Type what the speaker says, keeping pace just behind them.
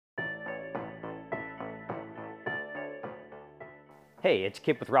Hey, it's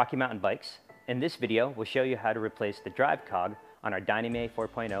Kip with Rocky Mountain Bikes. In this video, we'll show you how to replace the drive cog on our Dyname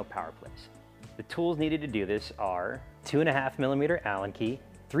 4.0 power plates. The tools needed to do this are 2.5mm Allen key,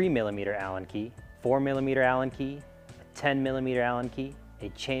 3mm Allen key, 4mm Allen key, a 10mm Allen key, a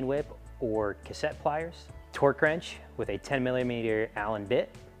chain whip or cassette pliers, torque wrench with a 10mm Allen bit,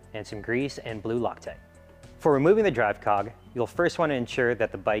 and some grease and blue Loctite. For removing the drive cog, you'll first want to ensure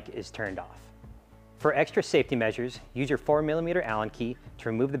that the bike is turned off. For extra safety measures, use your 4mm Allen key to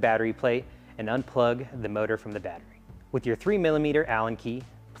remove the battery plate and unplug the motor from the battery. With your 3mm Allen key,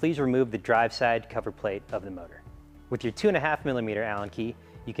 please remove the drive side cover plate of the motor. With your 2.5mm Allen key,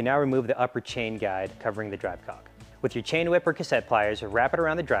 you can now remove the upper chain guide covering the drive cog. With your chain whip or cassette pliers, wrap it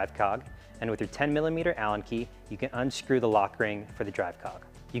around the drive cog, and with your 10mm Allen key, you can unscrew the lock ring for the drive cog.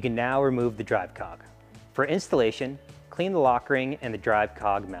 You can now remove the drive cog. For installation, clean the lock ring and the drive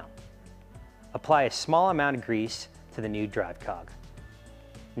cog mount. Apply a small amount of grease to the new drive cog.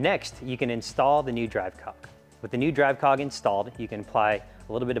 Next, you can install the new drive cog. With the new drive cog installed, you can apply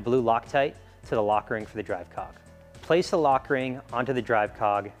a little bit of blue Loctite to the lock ring for the drive cog. Place the lock ring onto the drive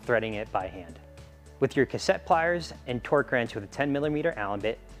cog, threading it by hand. With your cassette pliers and torque wrench with a 10mm Allen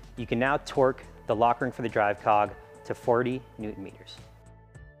bit, you can now torque the lock ring for the drive cog to 40 Newton meters.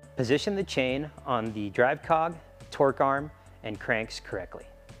 Position the chain on the drive cog, torque arm, and cranks correctly.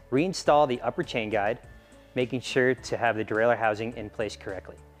 Reinstall the upper chain guide, making sure to have the derailleur housing in place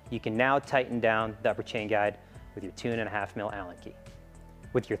correctly. You can now tighten down the upper chain guide with your 2.5mm Allen key.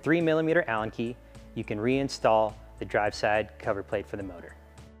 With your 3mm Allen key, you can reinstall the drive side cover plate for the motor.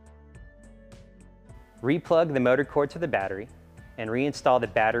 Replug the motor cord to the battery and reinstall the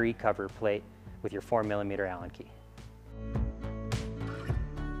battery cover plate with your 4mm Allen key.